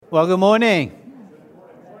Well, good morning.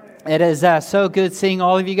 It is so good seeing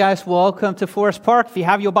all of you guys. Welcome to Forest Park. If you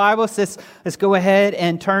have your Bibles, let's go ahead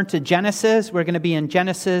and turn to Genesis. We're going to be in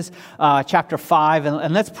Genesis chapter 5.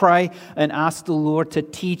 And let's pray and ask the Lord to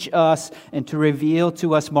teach us and to reveal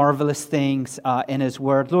to us marvelous things in His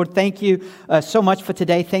Word. Lord, thank you so much for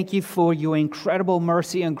today. Thank you for your incredible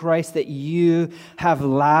mercy and grace that you have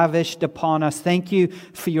lavished upon us. Thank you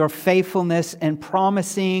for your faithfulness and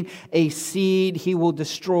promising a seed. He will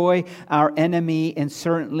destroy our enemy, and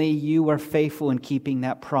certainly you are faithful in keeping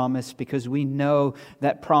that promise, because we know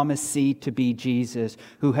that promised seed to be Jesus,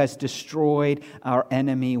 who has destroyed our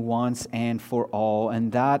enemy once and for all.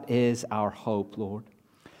 And that is our hope, Lord.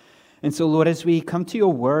 And so, Lord, as we come to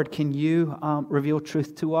your word, can you reveal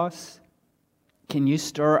truth to us? Can you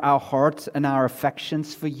stir our hearts and our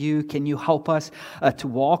affections for you? Can you help us to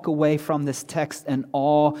walk away from this text in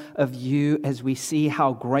awe of you as we see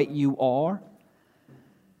how great you are?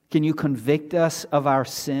 Can you convict us of our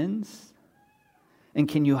sins? And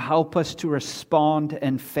can you help us to respond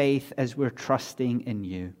in faith as we're trusting in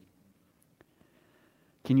you?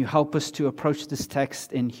 Can you help us to approach this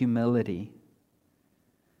text in humility?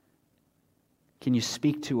 Can you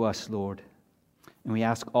speak to us, Lord? And we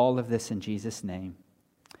ask all of this in Jesus' name.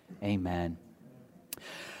 Amen.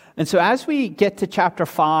 And so as we get to chapter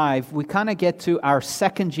 5, we kind of get to our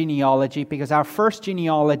second genealogy, because our first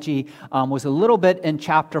genealogy was a little bit in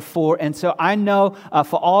chapter 4. And so I know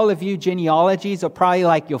for all of you, genealogies are probably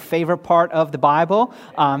like your favorite part of the Bible.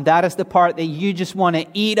 That is the part that you just want to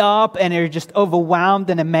eat up and you're just overwhelmed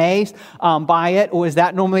and amazed by it. Or is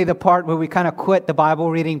that normally the part where we kind of quit the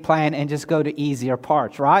Bible reading plan and just go to easier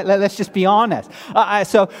parts, right? Let's just be honest.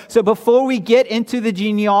 So before we get into the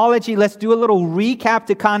genealogy, let's do a little recap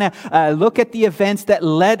to kind of look at the events that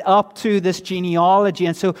led up to this genealogy.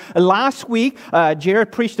 And so last week,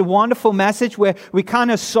 Jared preached a wonderful message where we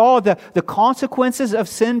kind of saw the consequences of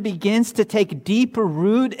sin begins to take deeper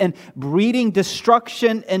root and breeding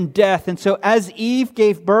destruction and death. And so as Eve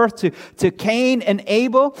gave birth to Cain and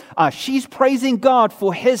Abel, she's praising God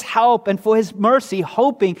for His help and for His mercy,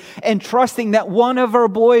 hoping and trusting that one of her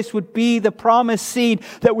boys would be the promised seed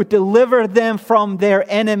that would deliver them from their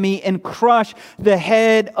enemy and crush the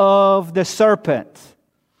head of the serpent.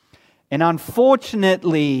 And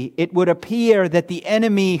unfortunately, it would appear that the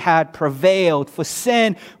enemy had prevailed, for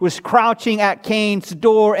sin was crouching at Cain's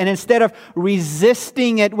door, and instead of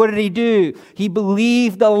resisting it, what did he do? He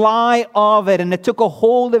believed the lie of it, and it took a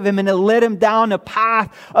hold of him, and it led him down a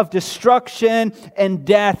path of destruction and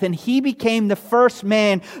death, and he became the first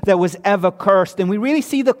man that was ever cursed. And we really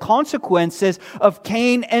see the consequences of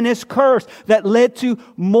Cain and his curse that led to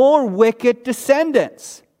more wicked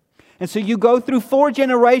descendants. And so you go through 4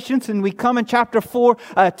 generations, and we come in chapter 4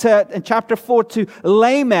 to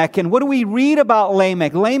Lamech. And what do we read about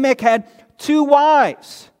Lamech? Lamech had 2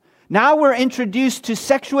 wives. Now we're introduced to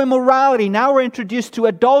sexual immorality. Now we're introduced to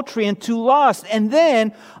adultery and to lust. And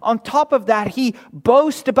then on top of that, he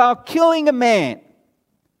boasts about killing a man.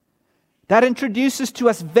 That introduces to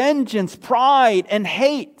us vengeance, pride, and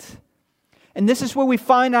hate. And this is where we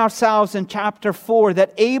find ourselves in chapter 4,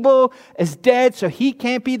 that Abel is dead, so he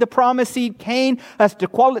can't be the promised seed. Cain has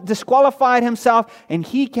disqualified himself, and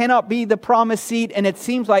he cannot be the promised seed. And it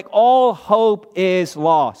seems like all hope is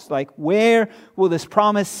lost. Like, where will this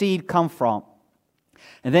promised seed come from?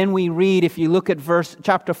 And then we read, if you look at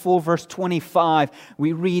chapter 4, verse 25,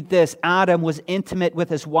 we read this: Adam was intimate with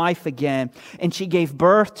his wife again, and she gave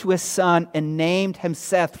birth to a son and named him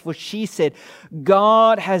Seth, for she said,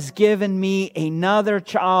 God has given me another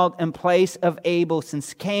child in place of Abel,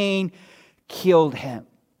 since Cain killed him.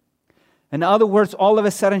 In other words, all of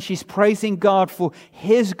a sudden she's praising God for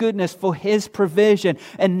His goodness, for His provision.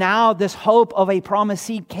 And now this hope of a promised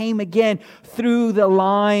seed came again through the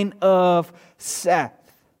line of Seth.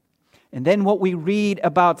 And then what we read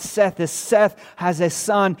about Seth is Seth has a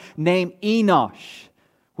son named Enosh,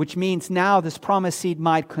 which means now this promised seed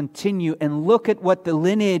might continue. And look at what the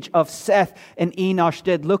lineage of Seth and Enosh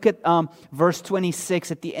did. Look at verse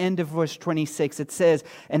 26. At the end of verse 26, it says,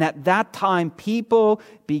 and at that time people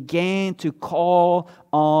began to call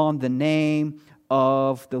on the name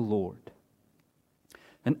of the Lord.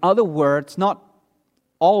 In other words, not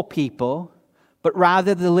all people, but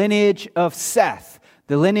rather the lineage of Seth,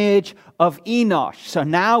 the lineage of Enosh. So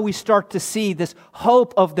now we start to see this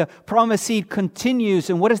hope of the promised seed continues.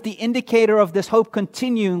 And what is the indicator of this hope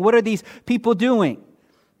continuing? What are these people doing?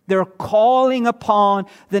 They're calling upon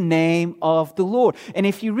the name of the Lord. And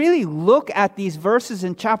if you really look at these verses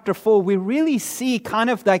in chapter 4, we really see kind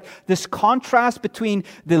of like this contrast between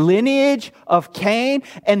the lineage of Cain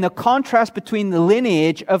and the contrast between the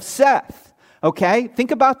lineage of Seth. Okay?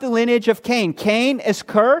 Think about the lineage of Cain. Cain is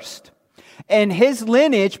cursed, and his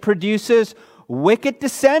lineage produces wicked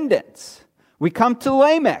descendants. We come to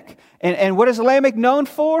Lamech. And what is Lamech known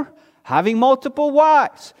for? Having multiple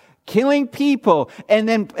wives, killing people, and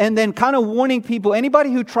then kind of warning people,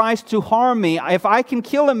 anybody who tries to harm me, if I can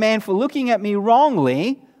kill a man for looking at me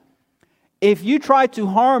wrongly, if you try to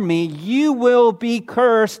harm me, you will be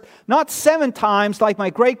cursed, not 7 times like my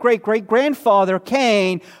great-great-great-grandfather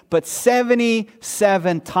Cain, but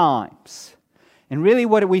 77 times. And really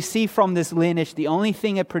what we see from this lineage, the only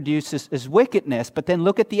thing it produces is wickedness. But then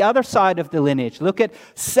look at the other side of the lineage. Look at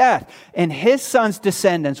Seth and his son's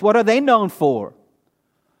descendants. What are they known for?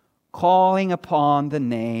 Calling upon the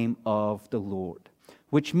name of the Lord.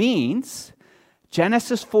 Which means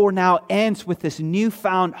Genesis 4 now ends with this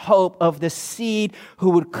newfound hope of the seed who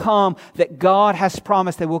would come, that God has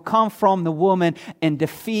promised that will come from the woman and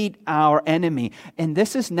defeat our enemy. And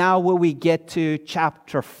this is now where we get to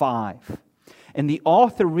chapter 5. And the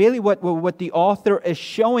author, really what the author is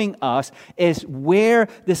showing us is where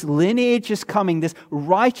this lineage is coming, this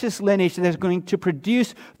righteous lineage that is going to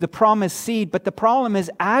produce the promised seed. But the problem is,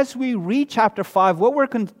 as we read chapter 5, what we're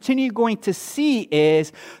going to see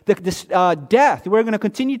is this death. We're going to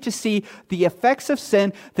continue to see the effects of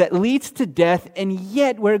sin that leads to death, and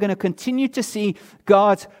yet we're going to continue to see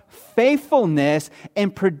God's faithfulness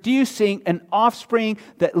in producing an offspring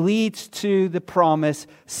that leads to the promised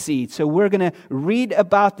seed. So we're going to read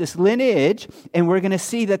about this lineage, and we're going to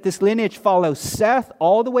see that this lineage follows Seth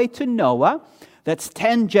all the way to Noah. That's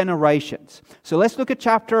 10 generations. So let's look at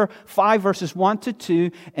chapter 5, verses 1 to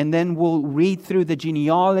 2, and then we'll read through the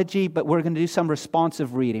genealogy, but we're going to do some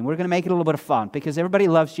responsive reading. We're going to make it a little bit of fun, because everybody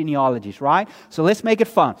loves genealogies, right? So let's make it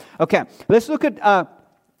fun. Okay, let's look at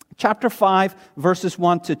chapter 5, verses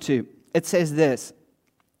 1 to 2. It says this: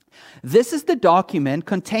 "This is the document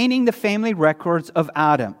containing the family records of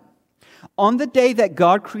Adam. On the day that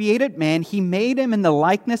God created man, He made him in the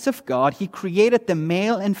likeness of God. He created them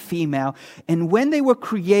male and female. And when they were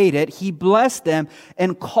created, He blessed them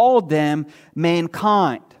and called them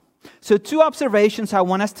mankind." So 2 observations I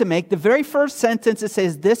want us to make. The very first sentence, it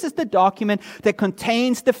says, this is the document that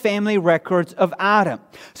contains the family records of Adam.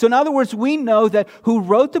 So in other words, we know that who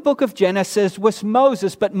wrote the book of Genesis was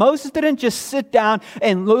Moses, but Moses didn't just sit down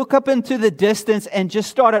and look up into the distance and just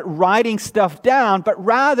started writing stuff down, but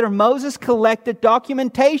rather Moses collected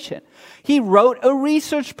documentation. He wrote a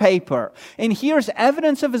research paper. And here's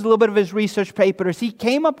evidence of a little bit of his research papers. He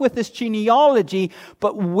came up with this genealogy,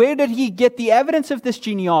 but where did he get the evidence of this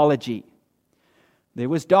genealogy? There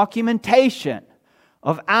was documentation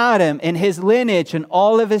of Adam and his lineage and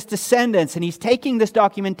all of his descendants. And he's taking this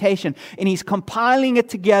documentation and he's compiling it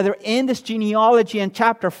together in this genealogy in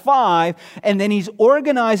chapter 5. And then he's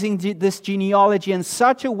organizing this genealogy in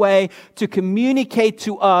such a way to communicate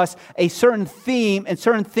to us a certain theme and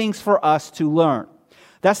certain things for us to learn.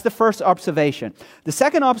 That's the first observation. The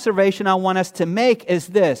second observation I want us to make is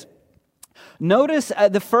this. Notice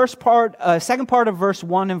the second part of verse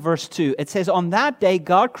 1 and verse 2. It says, "On that day,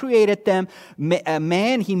 God created them,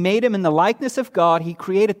 man, He made him in the likeness of God. He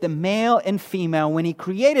created them male and female. When He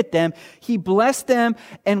created them, He blessed them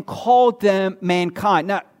and called them mankind."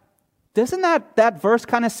 Now, doesn't that verse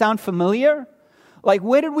kind of sound familiar? Like,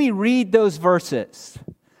 where did we read those verses?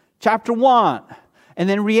 Chapter 1, and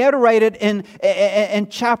then reiterated in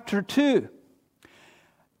chapter 2.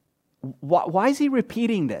 Why is he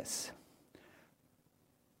repeating this?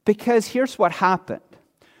 Because here's what happened.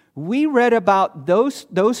 We read about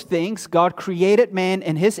those things. God created man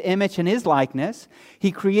in His image and His likeness.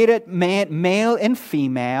 He created man, male and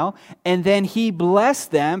female, and then He blessed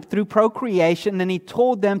them through procreation, and He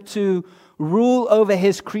told them to rule over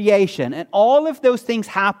His creation. And all of those things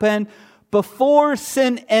happened before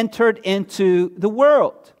sin entered into the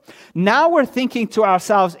world. Now we're thinking to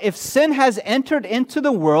ourselves, if sin has entered into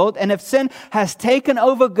the world, and if sin has taken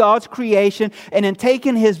over God's creation, and then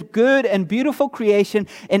taken His good and beautiful creation,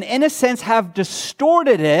 and in a sense have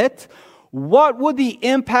distorted it, what would the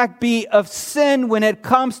impact be of sin when it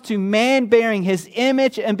comes to man bearing His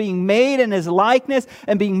image and being made in His likeness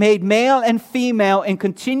and being made male and female and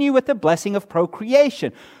continue with the blessing of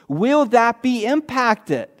procreation? Will that be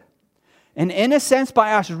impacted? And in a sense,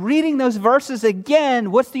 by us reading those verses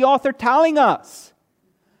again, what's the author telling us?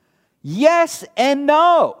 Yes and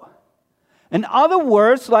no. In other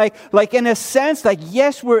words, like in a sense, like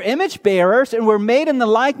yes, we're image bearers and we're made in the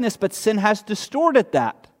likeness, but sin has distorted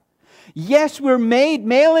that. Yes, we're made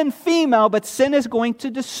male and female, but sin is going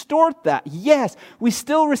to distort that. Yes, we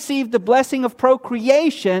still receive the blessing of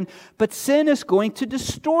procreation, but sin is going to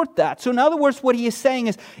distort that. So in other words, what he is saying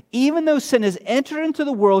is, even though sin has entered into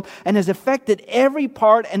the world and has affected every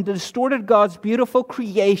part and distorted God's beautiful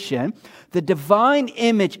creation, the divine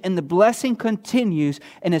image and the blessing continues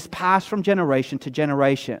and is passed from generation to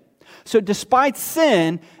generation. So despite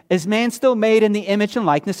sin, is man still made in the image and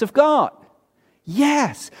likeness of God?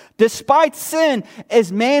 Yes, despite sin,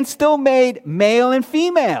 is man still made male and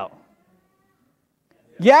female?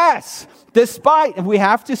 Yes, despite, and we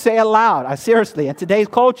have to say aloud, seriously, in today's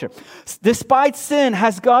culture, despite sin,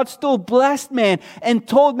 has God still blessed man and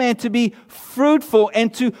told man to be fruitful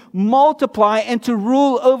and to multiply and to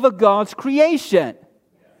rule over God's creation?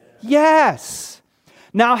 Yes.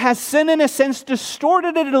 Now, has sin in a sense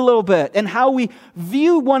distorted it a little bit and how we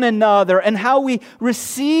view one another and how we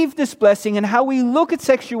receive this blessing and how we look at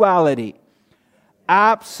sexuality?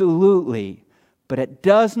 Absolutely. But it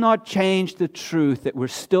does not change the truth that we're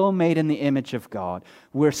still made in the image of God.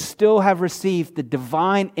 We still have received the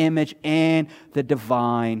divine image and the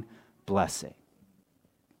divine blessing.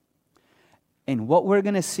 And what we're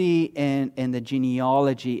going to see in the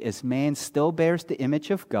genealogy is man still bears the image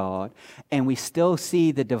of God, and we still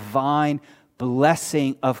see the divine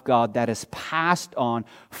blessing of God that is passed on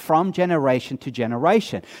from generation to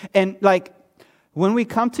generation. And like when we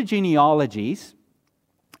come to genealogies,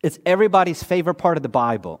 it's everybody's favorite part of the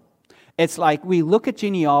Bible. It's like we look at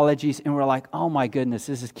genealogies and we're like, oh my goodness,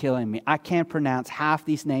 this is killing me. I can't pronounce half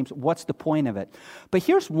these names. What's the point of it? But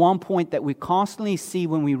here's one point that we constantly see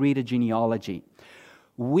when we read a genealogy.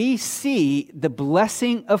 We see the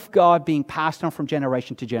blessing of God being passed on from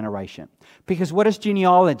generation to generation. Because what is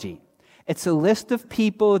genealogy? It's a list of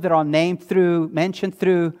people that are mentioned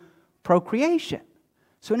through procreation.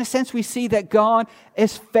 So in a sense, we see that God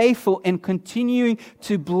is faithful in continuing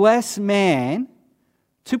to bless man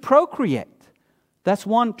to procreate. That's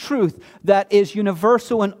one truth that is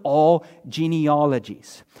universal in all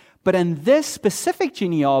genealogies. But in this specific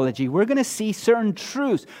genealogy, we're going to see certain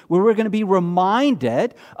truths where we're going to be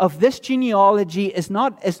reminded of this genealogy is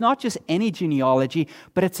not just any genealogy,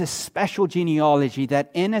 but it's a special genealogy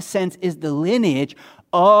that in a sense is the lineage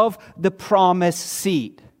of the promised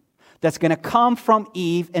seed that's going to come from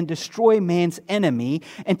Eve and destroy man's enemy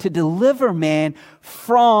and to deliver man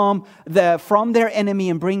from their enemy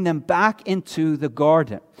and bring them back into the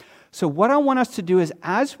garden. So what I want us to do is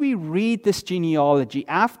as we read this genealogy,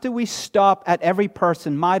 after we stop at every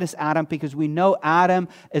person minus Adam, because we know Adam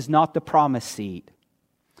is not the promised seed.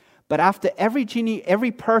 But after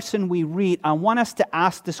every person we read, I want us to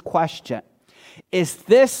ask this question. Is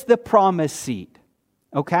this the promised seed?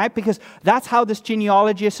 Okay, because that's how this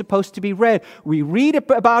genealogy is supposed to be read. We read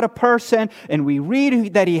about a person, and we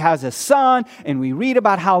read that he has a son, and we read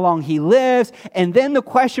about how long he lives, and then the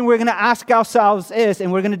question we're going to ask ourselves is,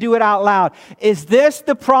 and we're going to do it out loud, is this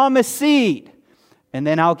the promised seed? And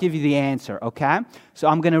then I'll give you the answer, okay? So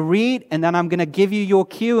I'm going to read, and then I'm going to give you your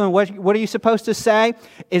cue, and what are you supposed to say?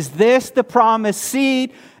 Is this the promised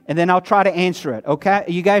seed? And then I'll try to answer it, okay?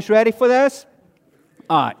 Are you guys ready for this?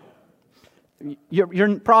 All right.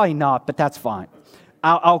 You're probably not, but that's fine.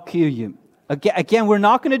 I'll cue you. Again, we're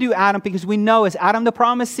not going to do Adam because we know, is Adam the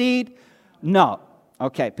promised seed? No.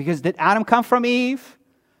 Okay, because did Adam come from Eve?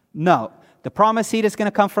 No. The promised seed is going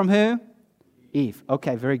to come from who? Eve.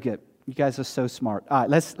 Okay, very good. You guys are so smart. All right,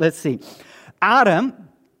 let's see. Adam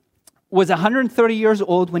was 130 years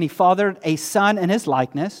old when he fathered a son in his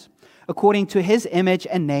likeness, according to his image,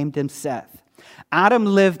 and named him Seth. Adam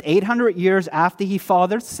lived 800 years after he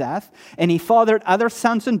fathered Seth, and he fathered other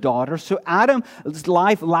sons and daughters. So Adam's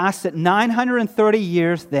life lasted 930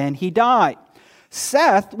 years, then he died.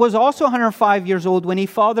 Seth was also 105 years old when he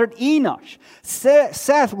fathered Enosh.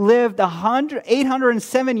 Seth lived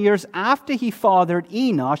 807 years after he fathered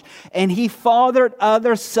Enosh, and he fathered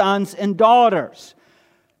other sons and daughters.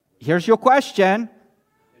 Here's your question.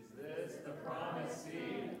 Is this the promised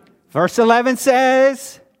seed? Verse 11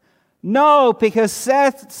 says, no, because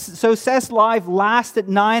Seth's life lasted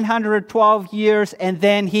 912 years, and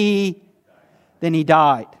then he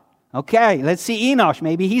died. Okay, let's see Enosh.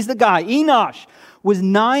 Maybe he's the guy. Enosh was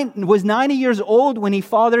 90 years old when he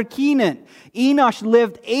fathered Kenan. Enosh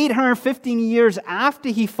lived 815 years after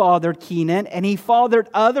he fathered Kenan, and he fathered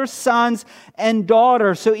other sons and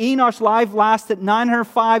daughters. So Enosh's life lasted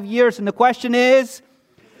 905 years. And the question is?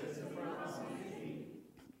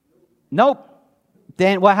 Nope.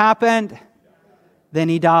 Then what happened? Then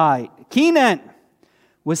he died. Kenan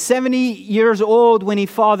was 70 years old when he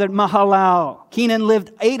fathered Mahalalel. Kenan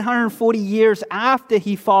lived 840 years after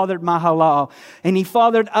he fathered Mahalalel, and he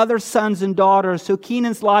fathered other sons and daughters. So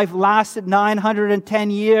Kenan's life lasted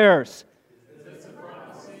 910 years. Is this a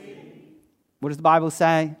prophecy? What does the Bible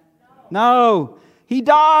say? No. He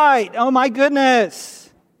died. Oh my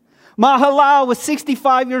goodness. Mahalalel was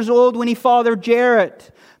 65 years old when he fathered Jared.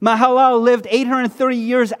 Mahalalel lived 830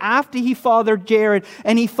 years after he fathered Jared,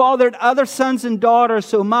 and he fathered other sons and daughters.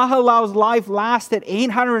 So Mahalalel's life lasted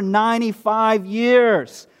 895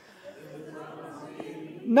 years.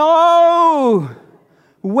 No!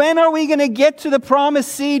 When are we going to get to the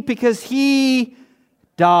promised seed? Because he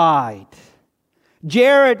died.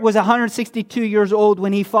 Jared was 162 years old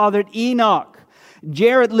when he fathered Enoch.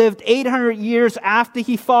 Jared lived 800 years after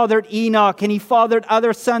he fathered Enoch, and he fathered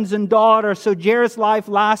other sons and daughters. So Jared's life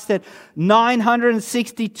lasted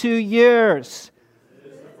 962 years.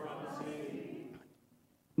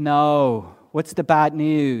 No. What's the bad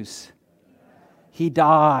news? He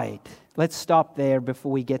died. Let's stop there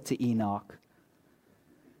before we get to Enoch.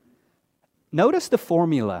 Notice the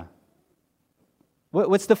formula.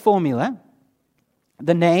 What's the formula?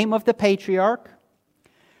 The name of the patriarch,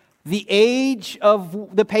 the age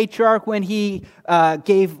of the patriarch when he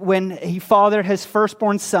fathered his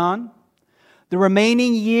firstborn son, the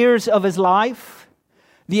remaining years of his life,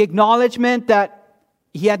 the acknowledgement that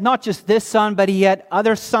he had not just this son, but he had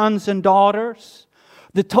other sons and daughters,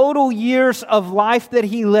 the total years of life that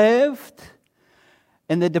he lived,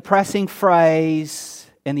 and the depressing phrase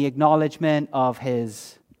and the acknowledgement of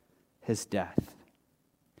his death.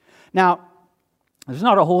 Now, there's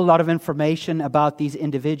not a whole lot of information about these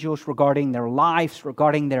individuals regarding their lives,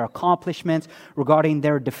 regarding their accomplishments, regarding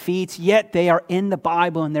their defeats, yet they are in the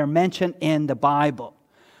Bible and they're mentioned in the Bible.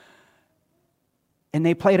 And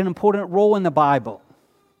they played an important role in the Bible.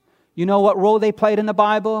 You know what role they played in the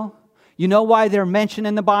Bible? You know why they're mentioned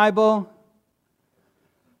in the Bible?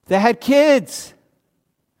 They had kids.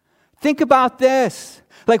 Think about this.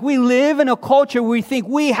 Like, we live in a culture where we think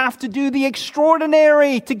we have to do the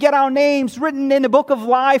extraordinary to get our names written in the book of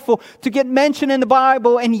life or to get mentioned in the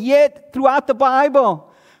Bible. And yet, throughout the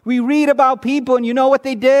Bible, we read about people, and you know what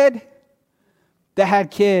they did? They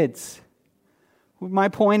had kids. My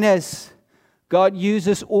point is, God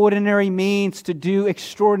uses ordinary means to do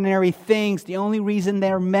extraordinary things. The only reason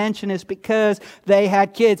they're mentioned is because they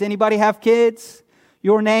had kids. Anybody have kids?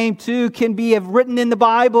 Your name too can be written in the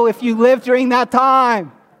Bible if you lived during that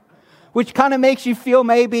time. Which kind of makes you feel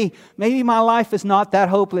maybe my life is not that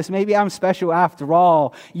hopeless. Maybe I'm special after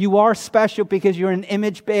all. You are special because you're an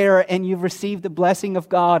image bearer and you've received the blessing of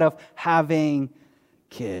God of having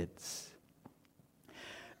kids.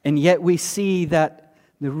 And yet we see that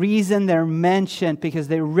the reason they're mentioned, because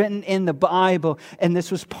they're written in the Bible, and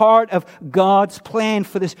this was part of God's plan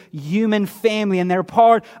for this human family, and they're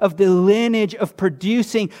part of the lineage of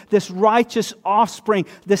producing this righteous offspring,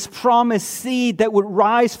 this promised seed that would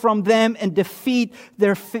rise from them and defeat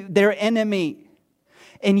their enemy.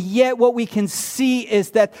 And yet what we can see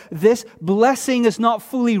is that this blessing is not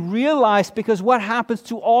fully realized, because what happens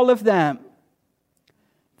to all of them?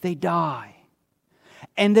 They die.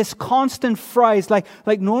 And this constant phrase, like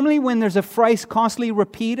normally when there's a phrase constantly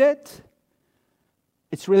repeated,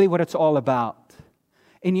 it's really what it's all about.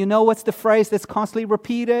 And you know what's the phrase that's constantly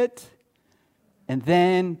repeated? And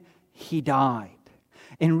then he died.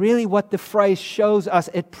 And really what the phrase shows us,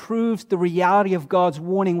 it proves the reality of God's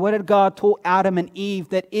warning. What did God tell Adam and Eve?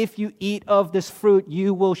 That if you eat of this fruit,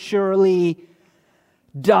 you will surely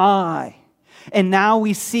die. And now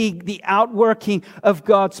we see the outworking of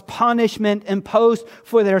God's punishment imposed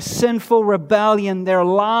for their sinful rebellion. Their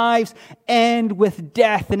lives end with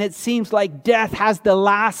death. And it seems like death has the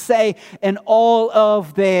last say in all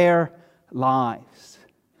of their lives.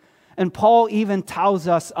 And Paul even tells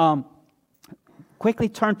us, quickly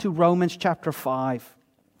turn to Romans chapter 5.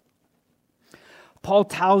 Paul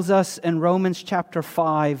tells us in Romans chapter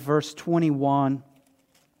 5, verse 21.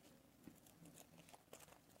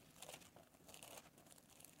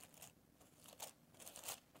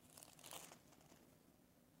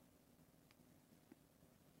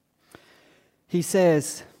 He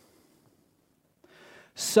says,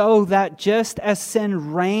 so that just as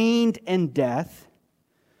sin reigned in death,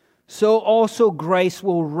 so also grace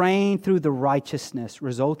will reign through the righteousness,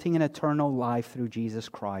 resulting in eternal life through Jesus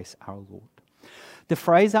Christ our Lord. The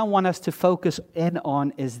phrase I want us to focus in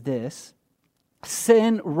on is this: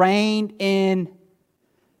 sin reigned in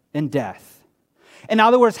death. In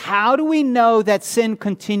other words, how do we know that sin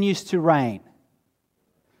continues to reign?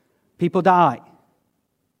 People die.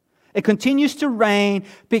 It continues to reign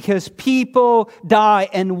because people die.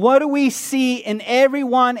 And what do we see in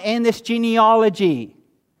everyone in this genealogy?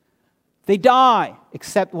 They die,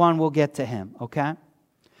 except one. Will get to him, okay?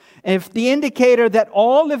 If the indicator that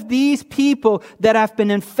all of these people that have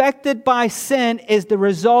been infected by sin is the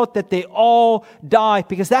result that they all die,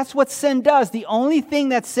 because that's what sin does. The only thing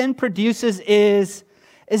that sin produces is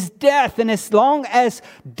death. And as long as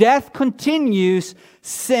death continues,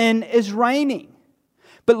 sin is reigning.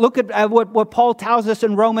 But look at what Paul tells us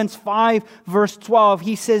in Romans 5, verse 12.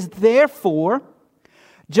 He says, therefore,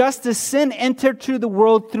 just as sin entered to the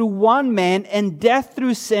world through one man, and death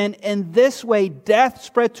through sin, in this way death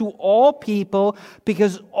spread to all people,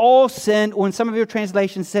 because all sinned, or in some of your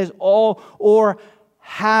translations says all, or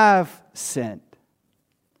have sinned.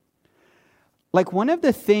 Like one of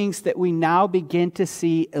the things that we now begin to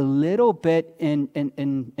see a little bit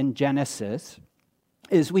in Genesis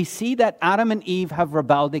is we see that Adam and Eve have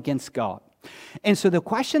rebelled against God. And so the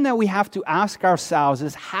question that we have to ask ourselves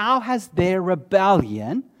is, how has their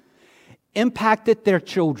rebellion impacted their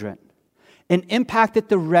children and impacted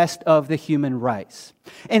the rest of the human race?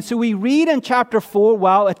 And so we read in chapter 4,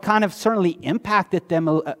 well, it kind of certainly impacted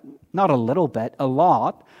them, not a little bit, a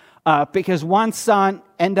lot, because one son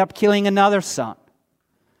ended up killing another son.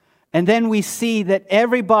 And then we see that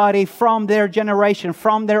everybody from their generation,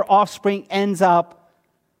 from their offspring, ends up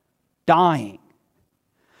dying.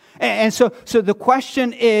 And so the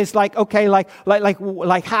question is like, okay, like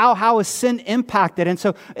how is sin impacted? And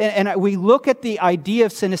so, and we look at the idea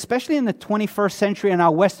of sin, especially in the 21st century in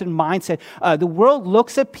our Western mindset. The world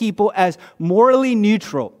looks at people as morally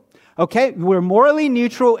neutral. Okay, we're morally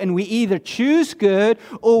neutral, and we either choose good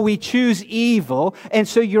or we choose evil. And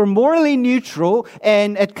so you're morally neutral,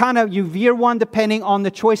 and it kind of, you veer one depending on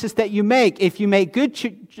the choices that you make. If you make good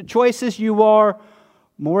choices, you are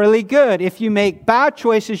morally good. If you make bad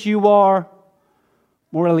choices, you are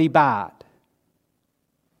morally bad.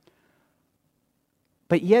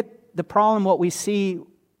 But yet, the problem, what we see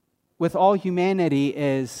with all humanity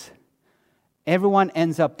is everyone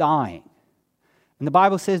ends up dying. And the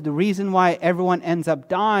Bible says the reason why everyone ends up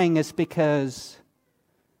dying is because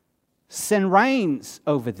sin reigns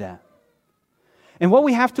over them. And what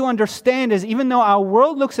we have to understand is, even though our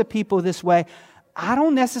world looks at people this way, I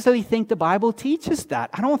don't necessarily think the Bible teaches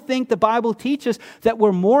that. I don't think the Bible teaches that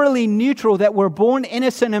we're morally neutral, that we're born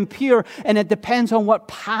innocent and pure, and it depends on what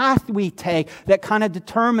path we take that kind of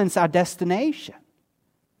determines our destination.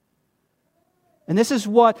 And this is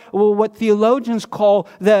what theologians call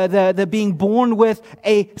the being born with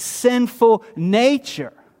a sinful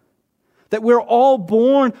nature. That we're all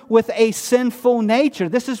born with a sinful nature.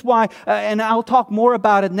 This is why, and I'll talk more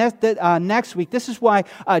about it next week. This is why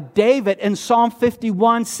David in Psalm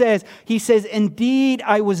 51 says, he says, indeed,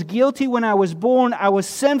 I was guilty when I was born. I was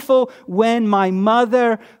sinful when my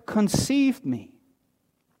mother conceived me.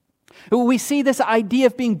 We see this idea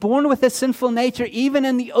of being born with a sinful nature even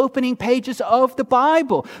in the opening pages of the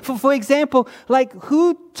Bible. For example, like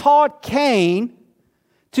who taught Cain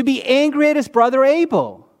to be angry at his brother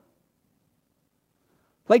Abel?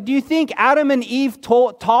 Like, do you think Adam and Eve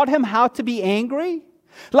taught him how to be angry?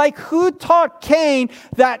 Like, who taught Cain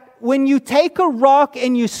that when you take a rock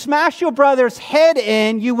and you smash your brother's head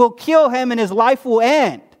in, you will kill him and his life will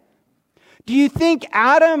end? Do you think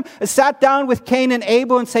Adam sat down with Cain and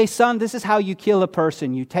Abel and say, son, this is how you kill a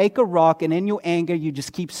person. You take a rock and in your anger, you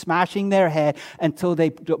just keep smashing their head until they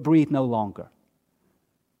breathe no longer.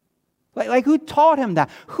 Like who taught him that?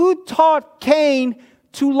 Who taught Cain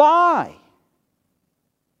to lie?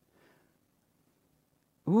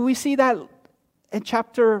 We see that in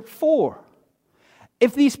chapter 4.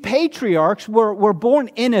 If these patriarchs were born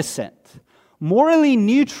innocent, morally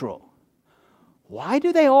neutral, why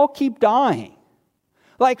do they all keep dying?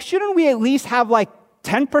 Like, shouldn't we at least have like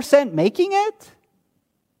 10% making it?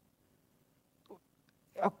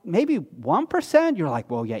 Maybe 1%? You're like,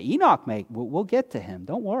 well, yeah, Enoch we'll get to him.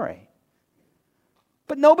 Don't worry.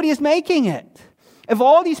 But nobody is making it. If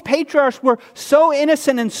all these patriarchs were so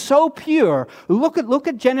innocent and so pure, look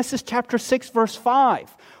at Genesis chapter 6, verse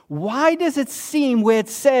 5. Why does it seem where it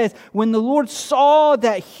says, when the Lord saw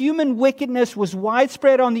that human wickedness was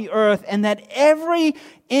widespread on the earth and that every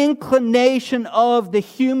inclination of the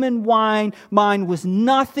human mind was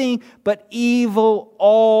nothing but evil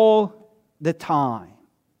all the time?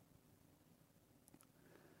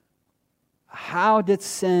 How did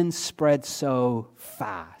sin spread so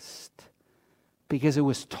fast? Because it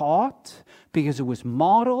was taught? Because it was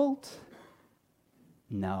modeled?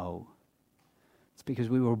 No. It's because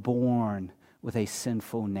we were born with a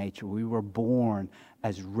sinful nature. We were born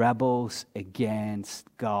as rebels against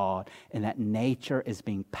God, and that nature is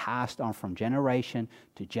being passed on from generation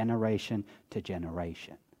to generation to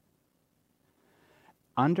generation.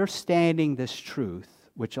 Understanding this truth,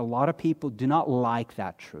 which a lot of people do not like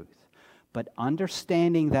that truth, but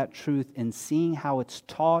understanding that truth and seeing how it's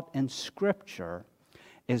taught in Scripture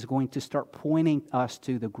is going to start pointing us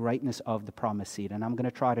to the greatness of the promised seed. And I'm going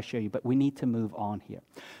to try to show you, but we need to move on here.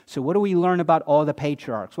 So what do we learn about all the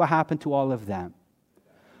patriarchs? What happened to all of them?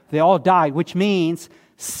 They all died, which means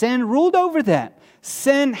sin ruled over them.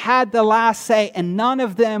 Sin had the last say, and none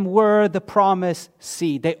of them were the promised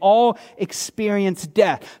seed. They all experienced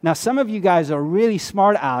death. Now, some of you guys are really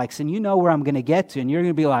smart, Alex, and you know where I'm going to get to, and you're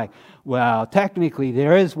going to be like, well, technically,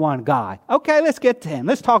 there is one guy. Okay, let's get to him.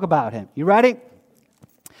 Let's talk about him. You ready?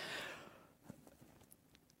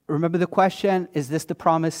 Remember the question, is this the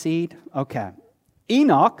promised seed? Okay.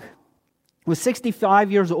 Enoch was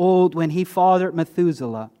 65 years old when he fathered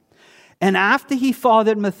Methuselah. And after he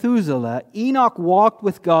fathered Methuselah, Enoch walked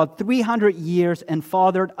with God 300 years and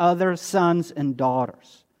fathered other sons and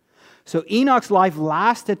daughters. So Enoch's life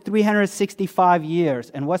lasted 365 years.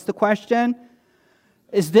 And what's the question?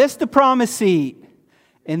 Is this the promised seed?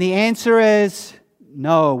 And the answer is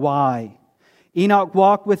no. Why? Enoch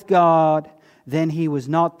walked with God. Then he was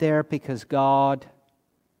not there because God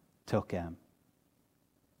took him.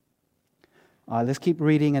 Let's keep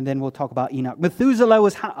reading and then we'll talk about Enoch. Methuselah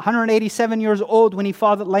was 187 years old when he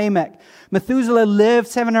fathered Lamech. Methuselah lived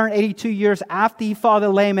 782 years after he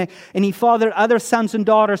fathered Lamech, and he fathered other sons and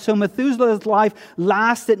daughters. So Methuselah's life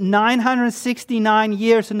lasted 969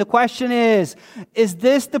 years. And the question is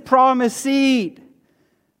this the promised seed?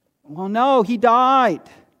 Well, no, he died.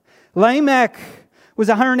 Lamech was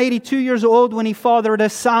 182 years old when he fathered a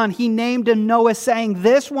son. He named him Noah, saying,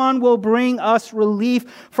 "This one will bring us relief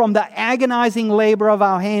from the agonizing labor of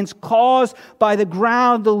our hands caused by the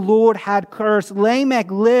ground the Lord had cursed." Lamech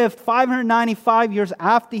lived 595 years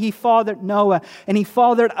after he fathered Noah, and he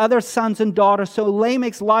fathered other sons and daughters. So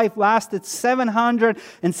Lamech's life lasted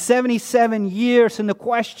 777 years. And the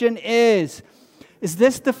question is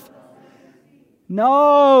this the...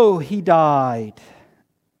 No, he died.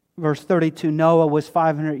 Verse 32, Noah was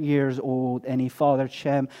 500 years old, and he fathered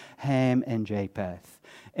Shem, Ham, and Japheth.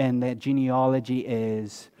 And the genealogy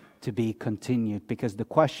is to be continued, because the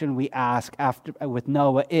question we ask with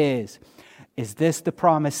Noah is this the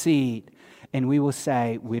promised seed? And we will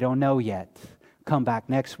say, we don't know yet. Come back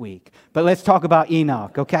next week. But let's talk about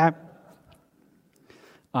Enoch, okay?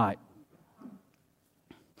 All right.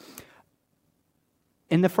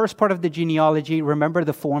 In the first part of the genealogy, remember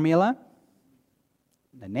the formula?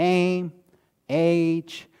 The name,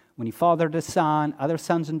 age, when he fathered a son, other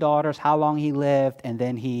sons and daughters, how long he lived, and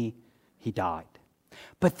then he died.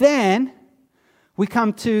 But then we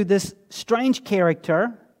come to this strange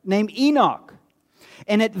character named Enoch.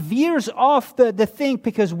 And it veers off the thing,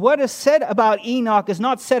 because what is said about Enoch is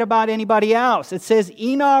not said about anybody else. It says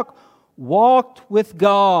Enoch walked with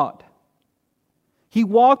God. He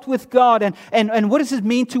walked with God. And what does it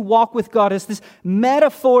mean to walk with God? It's this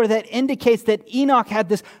metaphor that indicates that Enoch had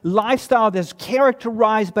this lifestyle that's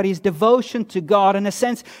characterized by his devotion to God. In a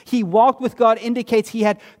sense, he walked with God indicates he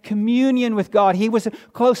had communion with God. He was in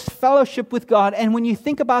close fellowship with God. And when you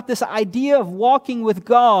think about this idea of walking with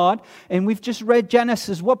God, and we've just read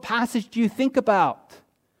Genesis, what passage do you think about?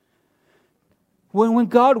 When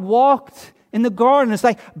God walked in the garden, it's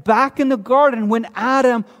like back in the garden when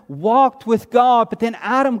Adam walked with God, but then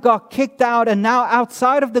Adam got kicked out, and now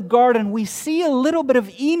outside of the garden, we see a little bit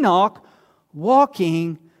of Enoch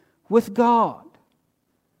walking with God.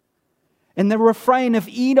 And the refrain of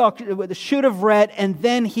Enoch should have read, "And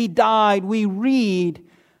then he died," we read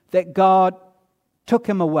that God took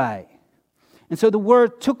him away. And so the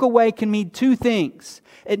word "took away" can mean two things.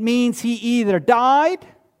 It means he either died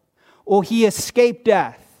or he escaped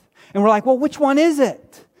death. And we're like, well, which one is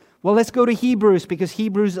it? Well, let's go to Hebrews, because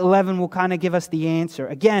Hebrews 11 will kind of give us the answer.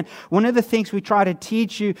 Again, one of the things we try to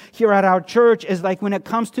teach you here at our church is like when it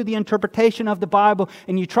comes to the interpretation of the Bible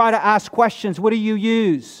and you try to ask questions, what do you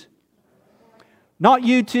use? Not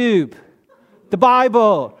YouTube. The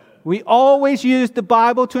Bible. We always use the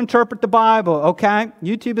Bible to interpret the Bible, okay?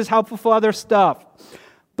 YouTube is helpful for other stuff.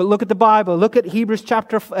 But look at the Bible. Look at Hebrews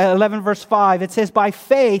chapter 11, verse 5. It says, "By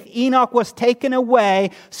faith Enoch was taken away,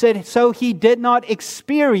 so he did not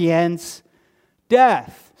experience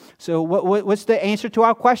death." So what's the answer to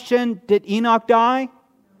our question? Did Enoch die?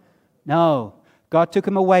 No. God took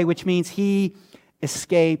him away, which means he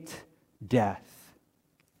escaped death.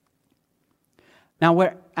 Now,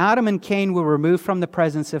 where Adam and Cain were removed from the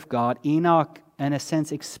presence of God, Enoch, in a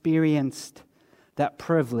sense, experienced that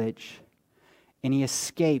privilege, and he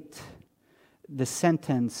escaped the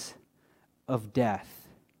sentence of death.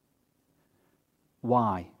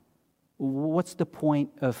 Why? What's the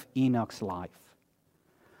point of Enoch's life?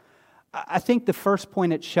 I think the first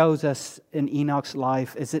point it shows us in Enoch's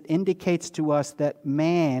life is it indicates to us that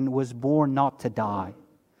man was born not to die.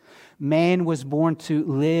 Man was born to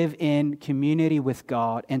live in community with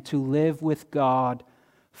God and to live with God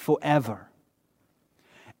forever.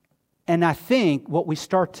 And I think what we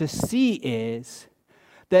start to see is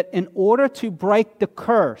that in order to break the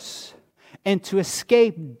curse and to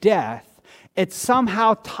escape death, it's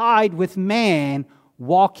somehow tied with man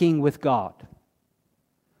walking with God.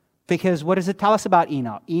 Because what does it tell us about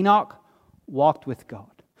Enoch? Enoch walked with God.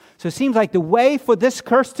 So it seems like the way for this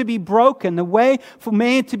curse to be broken, the way for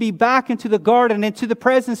man to be back into the garden, into the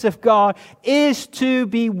presence of God, is to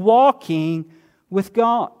be walking with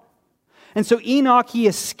God. And so Enoch, he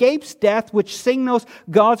escapes death, which signals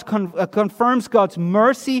confirms God's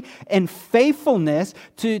mercy and faithfulness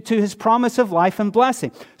to his promise of life and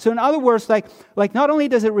blessing. So in other words, like not only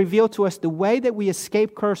does it reveal to us the way that we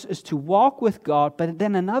escape curse is to walk with God, but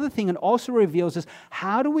then another thing it also reveals is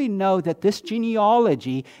how do we know that this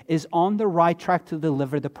genealogy is on the right track to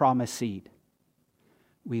deliver the promised seed?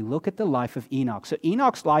 We look at the life of Enoch. So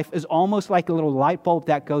Enoch's life is almost like a little light bulb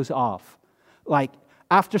that goes off. Like,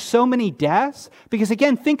 after so many deaths, because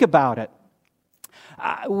again, think about it.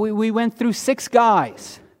 We went through 6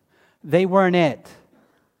 guys. They weren't it.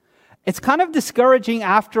 It's kind of discouraging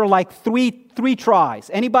after like three tries.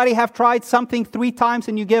 Anybody have tried something 3 times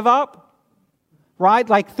and you give up? Right?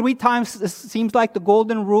 Like 3 times seems like the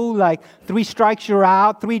golden rule. Like 3 strikes, you're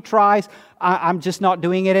out. 3 tries, I'm just not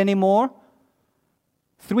doing it anymore.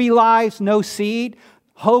 3 lives, no seed.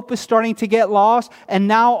 Hope is starting to get lost. And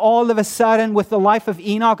now all of a sudden with the life of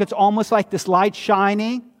Enoch, it's almost like this light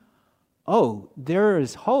shining. Oh, there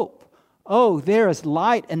is hope. Oh, there is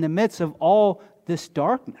light in the midst of all this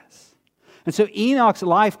darkness. And so Enoch's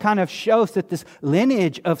life kind of shows that this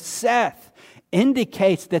lineage of Seth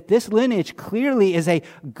indicates that this lineage clearly is a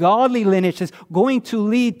godly lineage that's going to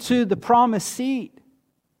lead to the promised seed.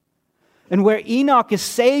 And where Enoch is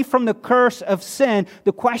saved from the curse of sin,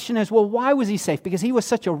 the question is, well, why was he saved? Because he was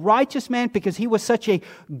such a righteous man? Because he was such a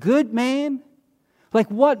good man? Like,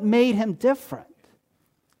 what made him different?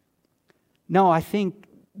 No, I think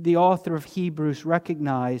the author of Hebrews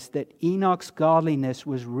recognized that Enoch's godliness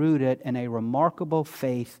was rooted in a remarkable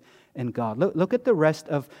faith in God. Look at the rest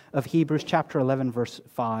of Hebrews chapter 11, verse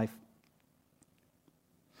 5.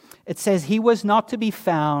 It says, he was not to be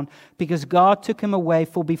found because God took him away.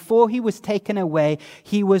 For before he was taken away,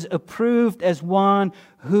 he was approved as one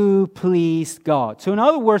who pleased God. So in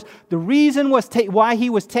other words, the reason was why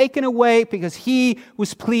he was taken away because he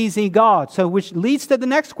was pleasing God. So which leads to the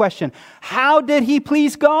next question. How did he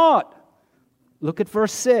please God? Look at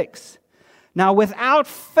verse 6. Now without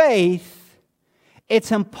faith,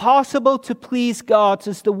 it's impossible to please God,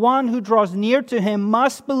 since the one who draws near to him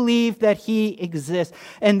must believe that he exists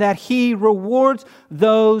and that he rewards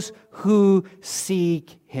those who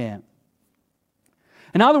seek him.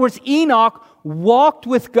 In other words, Enoch walked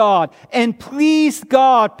with God and pleased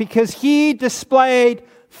God because he displayed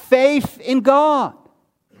faith in God.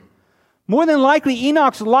 More than likely,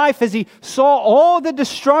 Enoch's life, as he saw all the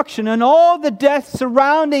destruction and all the death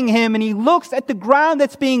surrounding him, and he looks at the ground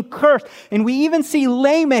that's being cursed, and we even see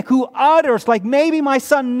Lamech who utters, like, maybe my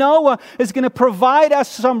son Noah is going to provide us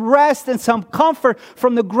some rest and some comfort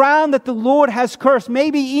from the ground that the Lord has cursed.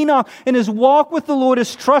 Maybe Enoch in his walk with the Lord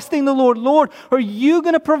is trusting the Lord. Lord, are you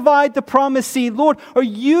going to provide the promised seed? Lord, are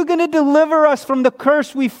you going to deliver us from the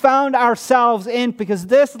curse we found ourselves in? Because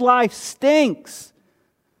this life stinks.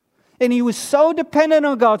 And he was so dependent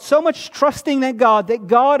on God, so much trusting that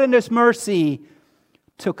God in His mercy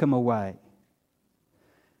took him away.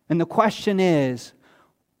 And the question is,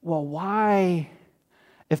 well, why?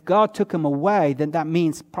 If God took him away, then that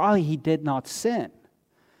means probably he did not sin.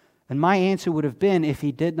 And my answer would have been, if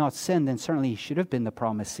he did not sin, then certainly he should have been the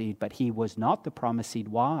promised seed, but he was not the promised seed.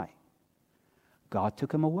 Why? God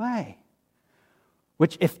took him away.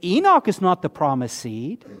 Which, if Enoch is not the promised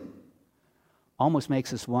seed, almost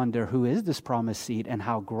makes us wonder who is this promised seed and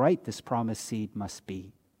how great this promised seed must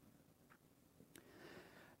be.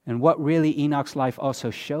 And what really Enoch's life also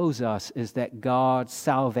shows us is that God's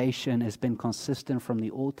salvation has been consistent from the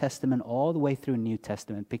Old Testament all the way through the New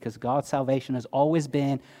Testament, because God's salvation has always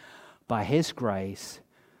been by His grace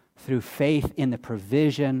through faith in the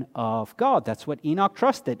provision of God. That's what Enoch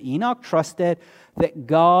trusted. Enoch trusted that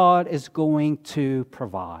God is going to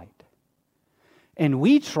provide. And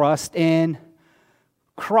we trust in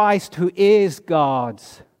Christ, who is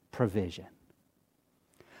God's provision.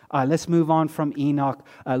 Let's move on from Enoch.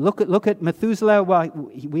 Look at Methuselah. Well,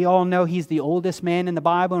 we all know he's the oldest man in the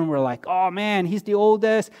Bible, and we're like, oh man, he's the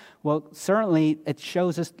oldest. Well, certainly it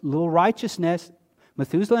shows us little righteousness.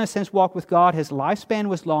 Methuselah, in a sense, walked with God. His lifespan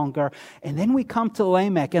was longer. And then we come to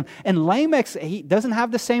Lamech. And Lamech, he doesn't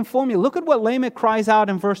have the same formula. Look at what Lamech cries out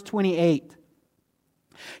in verse 28.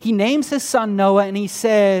 He names his son Noah, and he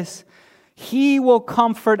says, he will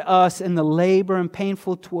comfort us in the labor and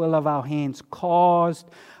painful toil of our hands caused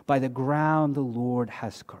by the ground the Lord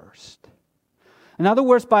has cursed. In other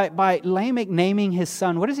words, by Lamech naming his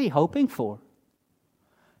son, what is he hoping for?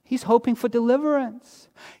 He's hoping for deliverance.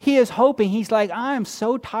 He is hoping, he's like, I am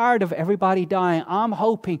so tired of everybody dying. I'm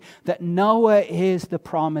hoping that Noah is the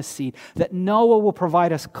promised seed, that Noah will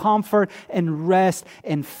provide us comfort and rest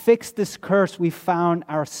and fix this curse we found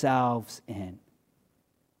ourselves in.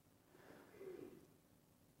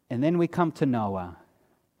 And then we come to Noah.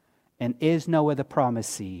 And is Noah the promised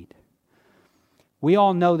seed? We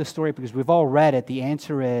all know the story because we've all read it. The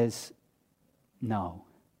answer is no.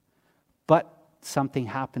 But something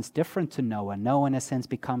happens different to Noah. Noah, in a sense,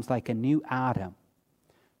 becomes like a new Adam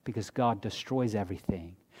because God destroys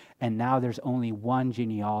everything. And now there's only one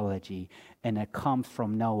genealogy, and it comes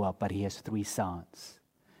from Noah, but he has 3 sons.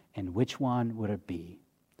 And which one would it be?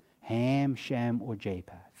 Ham, Shem, or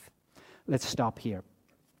Japheth? Let's stop here.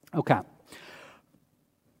 Okay.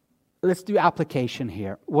 Let's do application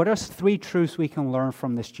here. What are 3 truths we can learn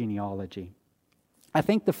from this genealogy? I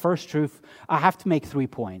think the first truth, I have to make 3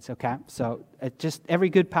 points, okay? So just every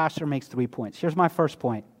good pastor makes 3 points. Here's my first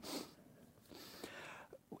point.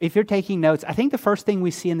 If you're taking notes, I think the first thing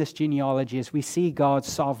we see in this genealogy is we see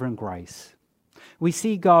God's sovereign grace. We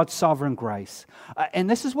see God's sovereign grace. And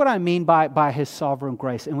this is what I mean by His sovereign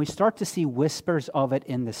grace. And we start to see whispers of it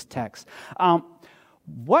in this text.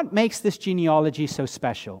 What makes this genealogy so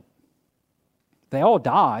special? They all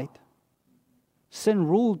died. Sin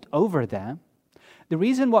ruled over them. The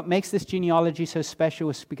reason what makes this genealogy so special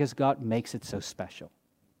is because God makes it so special.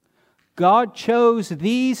 God chose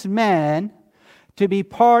these men to be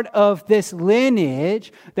part of this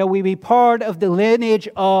lineage, that we be part of the lineage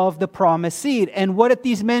of the promised seed. And what did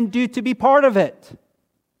these men do to be part of it?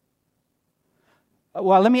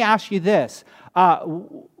 Well, let me ask you this.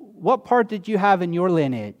 What part did you have in your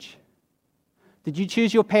lineage? Did you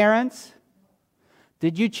choose your parents?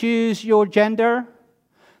 Did you choose your gender?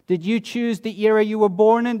 Did you choose the era you were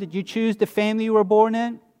born in? Did you choose the family you were born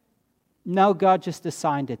in? No, God just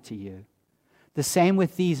assigned it to you. The same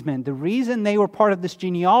with these men. The reason they were part of this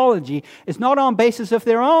genealogy is not on basis of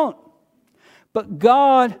their own, but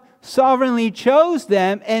God sovereignly chose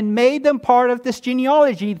them and made them part of this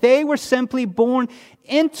genealogy. They were simply born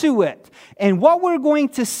into it. And what we're going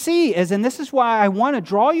to see is, and this is why I want to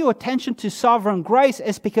draw your attention to sovereign grace,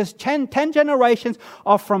 is because 10 generations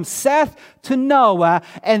are from Seth to Noah,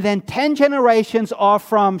 and then 10 generations are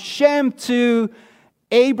from Shem to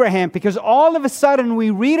Abraham, because all of a sudden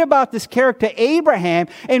we read about this character Abraham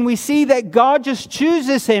and we see that God just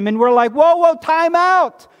chooses him, and we're like, whoa, time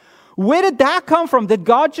out. Where did that come from? Did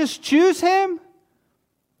God just choose him?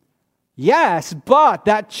 Yes, but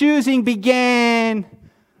that choosing began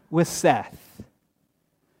with Seth.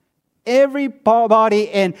 Everybody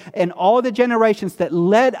and all the generations that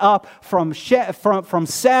led up from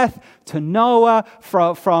Seth to Noah,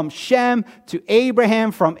 from Shem to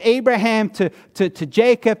Abraham, from Abraham to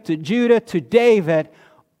Jacob, to Judah, to David,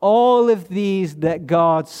 all of these that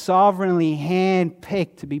God sovereignly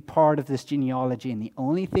handpicked to be part of this genealogy, and the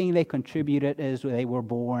only thing they contributed is they were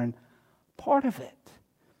born part of it.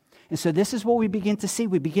 And so this is what we begin to see.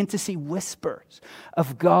 We begin to see whispers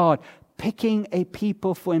of God picking a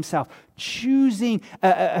people for himself, choosing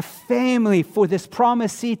a family for this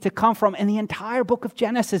promised seed to come from. And the entire book of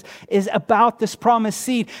Genesis is about this promised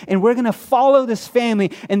seed. And we're going to follow this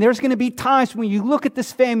family. And there's going to be times when you look at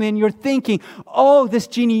this family and you're thinking, oh, this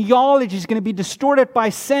genealogy is going to be distorted by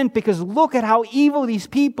sin because look at how evil these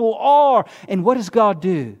people are. And what does God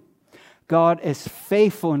do? God is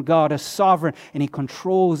faithful and God is sovereign, and He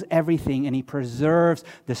controls everything, and He preserves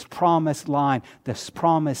this promised line, this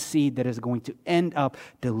promised seed that is going to end up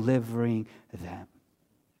delivering them.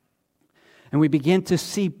 And we begin to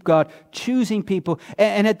see God choosing people.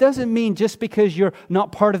 And it doesn't mean just because you're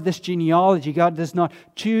not part of this genealogy, God does not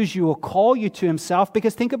choose you or call you to Himself.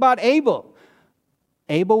 Because think about Abel.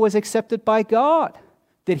 Abel was accepted by God.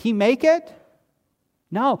 Did he make it?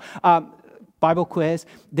 No. Bible quiz.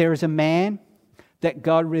 There is a man that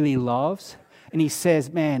God really loves. And He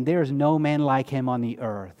says, man, there is no man like him on the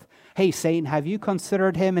earth. Hey, Satan, have you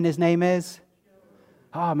considered him? And his name is?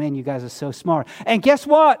 Oh, man, you guys are so smart. And guess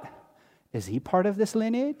what? Is he part of this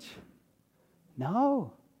lineage?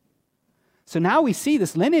 No. So now we see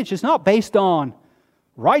this lineage is not based on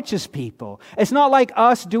righteous people. It's not like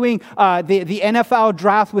us doing the NFL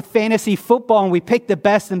draft with fantasy football and we pick the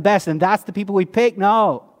best and that's the people we pick.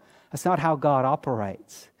 No, that's not how God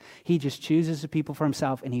operates. He just chooses the people for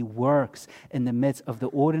himself, and he works in the midst of the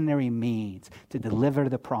ordinary means to deliver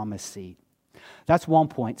the promised seed. That's one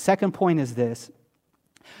point. Second point is this.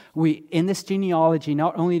 In this genealogy,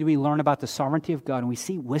 not only do we learn about the sovereignty of God, and we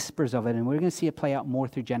see whispers of it, and we're going to see it play out more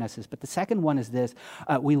through Genesis, but the second one is this.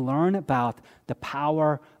 We learn about the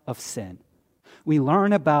power of sin. We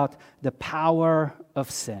learn about the power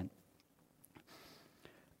of sin.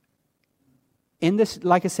 In this,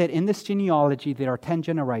 like I said, in this genealogy, there are 10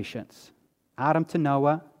 generations. Adam to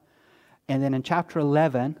Noah, and then in chapter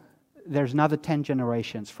 11, there's another 10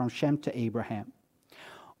 generations from Shem to Abraham.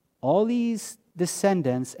 All these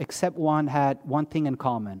descendants, except one, had one thing in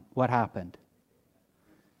common. What happened?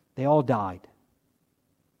 They all died.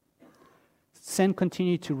 Sin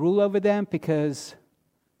continued to rule over them because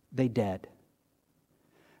they dead.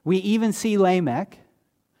 We even see Lamech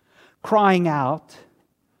crying out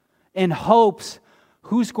in hopes,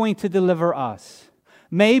 who's going to deliver us?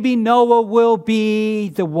 Maybe Noah will be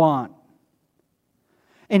the one.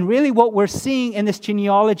 And really what we're seeing in this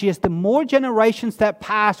genealogy is the more generations that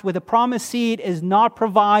pass where the promised seed is not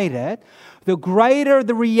provided, the greater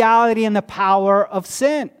the reality and the power of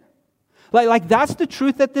sin. Like that's the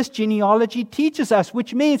truth that this genealogy teaches us,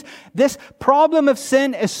 which means this problem of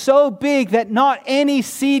sin is so big that not any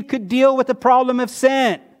seed could deal with the problem of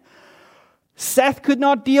sin. Seth could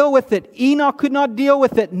not deal with it. Enoch could not deal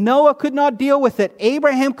with it. Noah could not deal with it.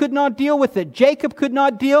 Abraham could not deal with it. Jacob could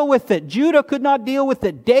not deal with it. Judah could not deal with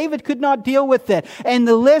it. David could not deal with it. And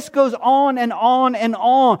the list goes on and on and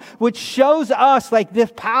on, which shows us like the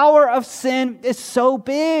power of sin is so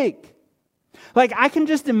big. Like I can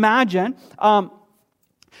just imagine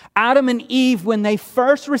Adam and Eve, when they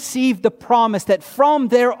first received the promise that from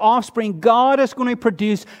their offspring, God is going to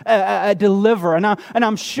produce a deliverer. And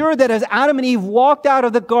I'm sure that as Adam and Eve walked out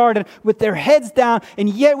of the garden with their heads down, and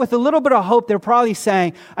yet with a little bit of hope, they're probably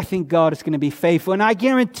saying, I think God is going to be faithful. And I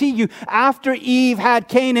guarantee you, after Eve had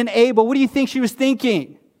Cain and Abel, what do you think she was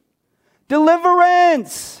thinking?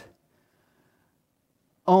 Deliverance!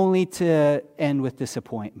 Only to end with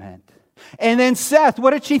disappointment. And then Seth,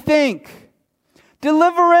 what did she think?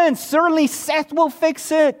 Deliverance. Certainly Seth will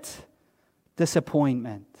fix it.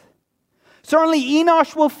 Disappointment. Certainly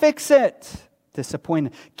Enosh will fix it.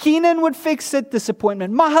 Disappointment. Kenan would fix it.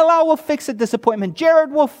 Disappointment. Mahalalel will fix it. Disappointment.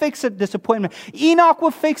 Jared will fix it. Disappointment. Enoch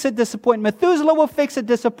will fix it. Disappointment. Methuselah will fix it.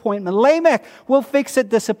 Disappointment. Lamech will fix it.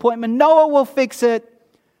 Disappointment. Noah will fix it.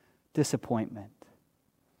 Disappointment.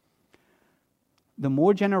 The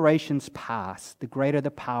more generations pass, the greater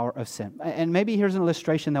the power of sin. And maybe here's an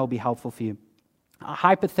illustration that will be helpful for you.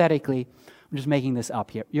 Hypothetically, I'm just making this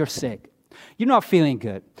up here. You're sick. You're not feeling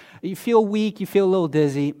good. You feel weak. You feel a little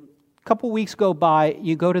dizzy. A couple weeks go by.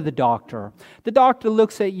 You go to the doctor. The doctor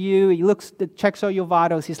looks at you. He checks out your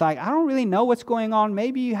vitals. He's like, I don't really know what's going on.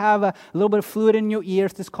 Maybe you have a little bit of fluid in your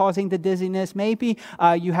ears that's causing the dizziness. Maybe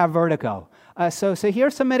you have vertigo. So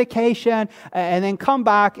here's some medication, and then come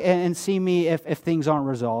back and see me if things aren't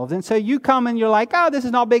resolved. And so you come and you're like, oh, this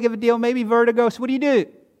is not big of a deal. Maybe vertigo. So what do?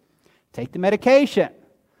 Take the medication.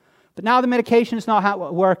 But now the medication is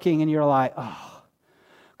not working, and you're like, oh.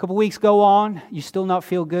 A couple weeks go on, you still not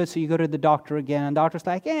feel good, so you go to the doctor again, and the doctor's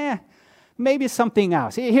like, maybe it's something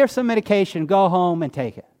else. Here's some medication. Go home and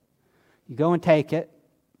take it. You go and take it.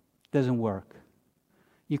 Doesn't work.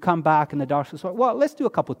 You come back, and the doctor says, well, let's do a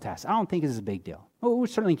couple tests. I don't think this is a big deal. Well, we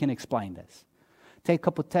certainly can explain this. Take a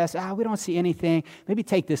couple tests. We don't see anything. Maybe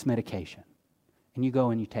take this medication. And you go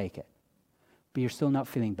and you take it. But you're still not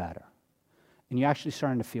feeling better. And you're actually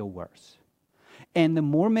starting to feel worse. And the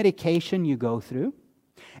more medication you go through,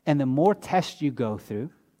 and the more tests you go through,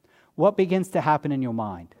 what begins to happen in your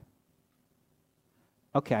mind?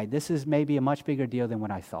 Okay, this is maybe a much bigger deal than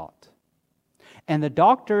what I thought. And the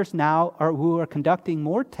doctors now who are conducting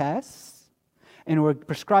more tests and who are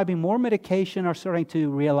prescribing more medication are starting to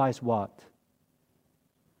realize what?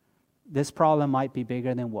 This problem might be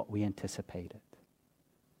bigger than what we anticipated.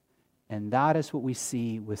 And that is what we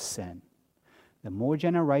see with sin. The more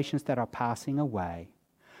generations that are passing away,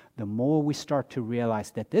 the more we start to realize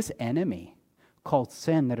that this enemy called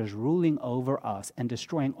sin that is ruling over us and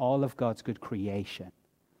destroying all of God's good creation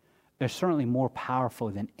is certainly more powerful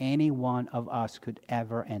than any one of us could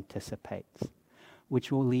ever anticipate,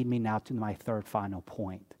 which will lead me now to my third final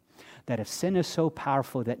point. that if sin is so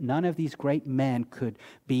powerful that none of these great men could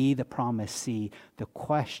be the promised seed, the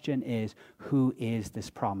question is, who is this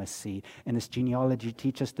promised seed? And this genealogy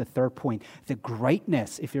teaches us the third point, the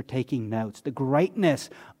greatness, if you're taking notes, the greatness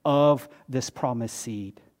of this promised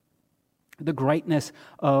seed. The greatness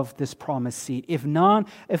of this promised seed. If none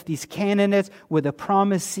of these candidates were the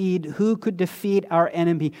promised seed, who could defeat our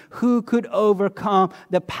enemy? Who could overcome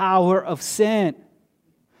the power of sin?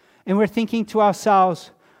 And we're thinking to ourselves,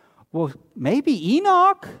 well, maybe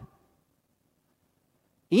Enoch.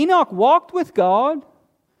 Enoch walked with God,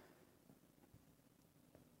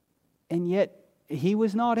 and yet he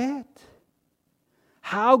was not it.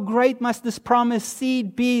 How great must this promised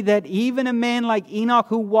seed be that even a man like Enoch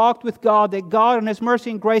who walked with God, that God in His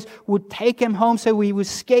mercy and grace would take him home so he would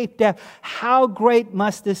escape death. How great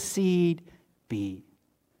must this seed be?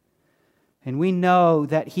 And we know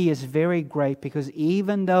that he is very great because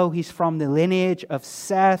even though he's from the lineage of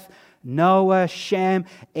Seth, Noah, Shem,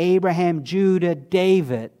 Abraham, Judah,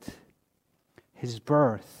 David, his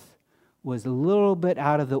birth was a little bit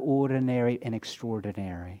out of the ordinary and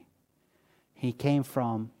extraordinary. He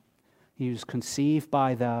was conceived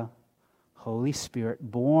by the Holy Spirit,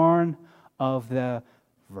 born of the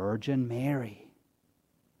Virgin Mary.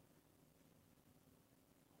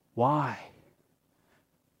 Why?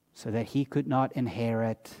 So that he could not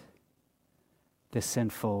inherit the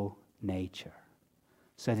sinful nature.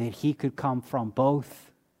 So that he could come from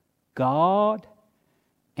both God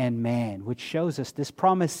and man, which shows us this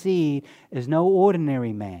promised seed is no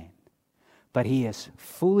ordinary man, but he is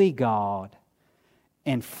fully God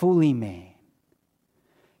and fully man.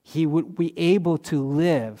 He would be able to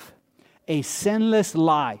live a sinless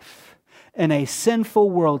life in a sinful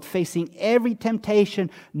world, facing every temptation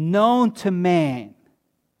known to man,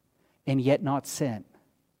 and yet not sin.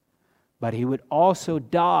 But he would also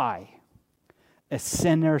die a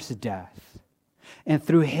sinner's death. And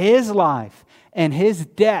through his life and his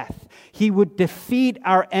death, he would defeat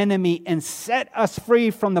our enemy and set us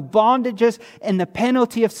free from the bondages and the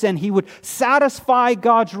penalty of sin. He would satisfy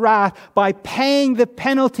God's wrath by paying the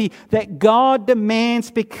penalty that God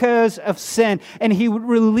demands because of sin. And he would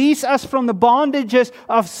release us from the bondages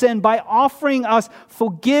of sin by offering us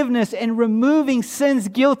forgiveness and removing sin's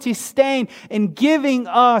guilty stain and giving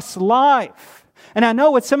us life. And I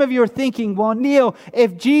know what some of you are thinking, well, Neil,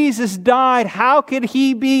 if Jesus died, how could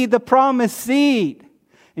he be the promised seed?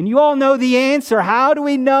 And you all know the answer. How do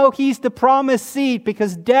we know he's the promised seed?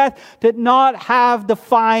 Because death did not have the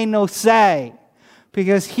final say.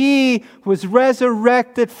 Because he was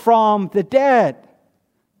resurrected from the dead.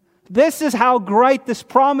 This is how great this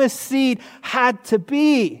promised seed had to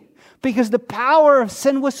be. Because the power of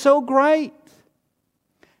sin was so great.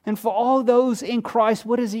 And for all those in Christ,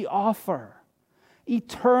 what does he offer?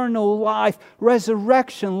 Eternal life,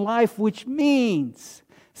 resurrection life, which means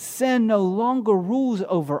sin no longer rules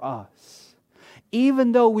over us.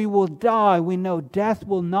 Even though we will die, we know death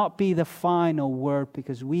will not be the final word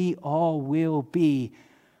because we all will be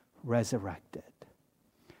resurrected.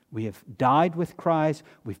 We have died with Christ,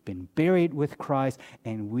 we've been buried with Christ,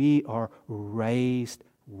 and we are raised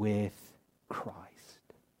with Christ.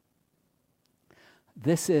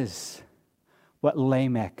 This is what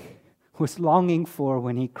Lamech was longing for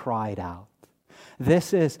when he cried out.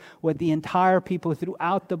 This is what the entire people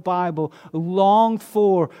throughout the Bible longed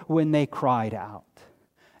for when they cried out.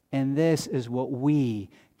 And this is what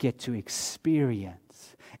we get to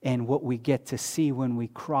experience and what we get to see when we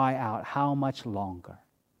cry out. How much longer?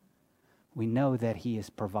 We know that he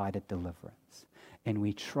has provided deliverance, and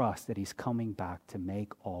we trust that he's coming back to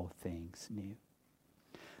make all things new.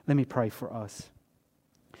 Let me pray for us.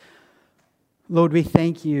 Lord, we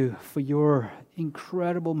thank you for your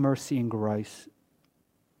incredible mercy and grace.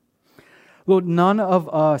 Lord, none of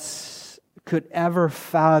us could ever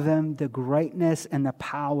fathom the greatness and the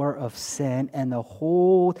power of sin and the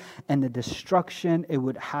hold and the destruction it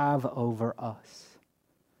would have over us.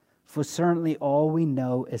 For certainly all we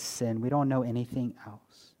know is sin. We don't know anything else.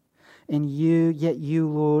 And yet you,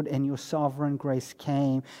 Lord, and your sovereign grace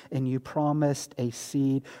came, and you promised a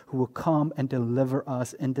seed who will come and deliver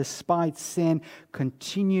us. And despite sin,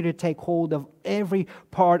 continue to take hold of every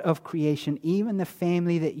part of creation, even the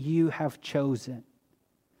family that you have chosen.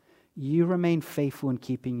 You remain faithful in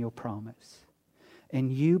keeping your promise.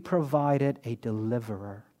 And you provided a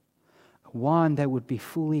deliverer, one that would be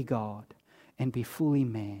fully God and be fully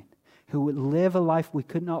man, who would live a life we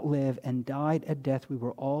could not live and died a death we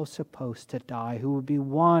were all supposed to die, who would be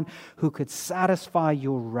one who could satisfy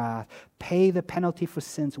your wrath, pay the penalty for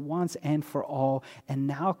sins once and for all, and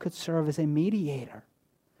now could serve as a mediator.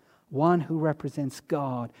 One who represents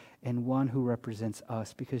God and one who represents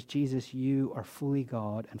us, because Jesus, you are fully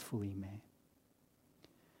God and fully man.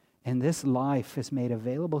 And this life is made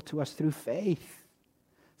available to us through faith.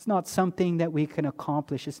 It's not something that we can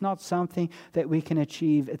accomplish. It's not something that we can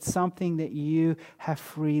achieve. It's something that you have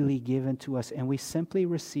freely given to us, and we simply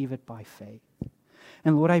receive it by faith.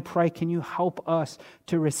 And Lord, I pray, can you help us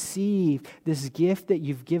to receive this gift that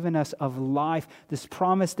you've given us of life, this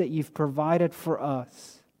promise that you've provided for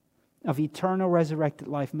us of eternal resurrected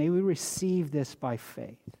life. May we receive this by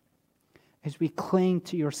faith as we cling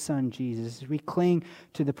to your Son, Jesus, as we cling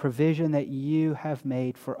to the provision that you have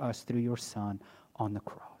made for us through your Son on the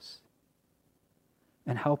cross.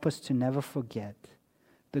 And help us to never forget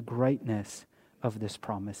the greatness of this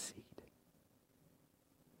promised seed.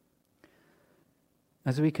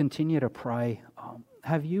 As we continue to pray,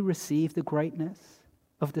 have you received the greatness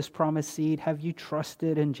of this promised seed? Have you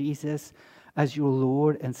trusted in Jesus as your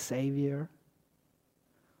Lord and Savior?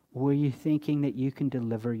 Or were you thinking that you can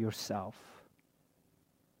deliver yourself?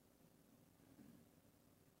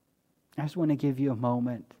 I just want to give you a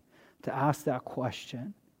moment to ask that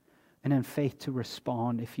question and in faith to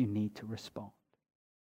respond if you need to respond.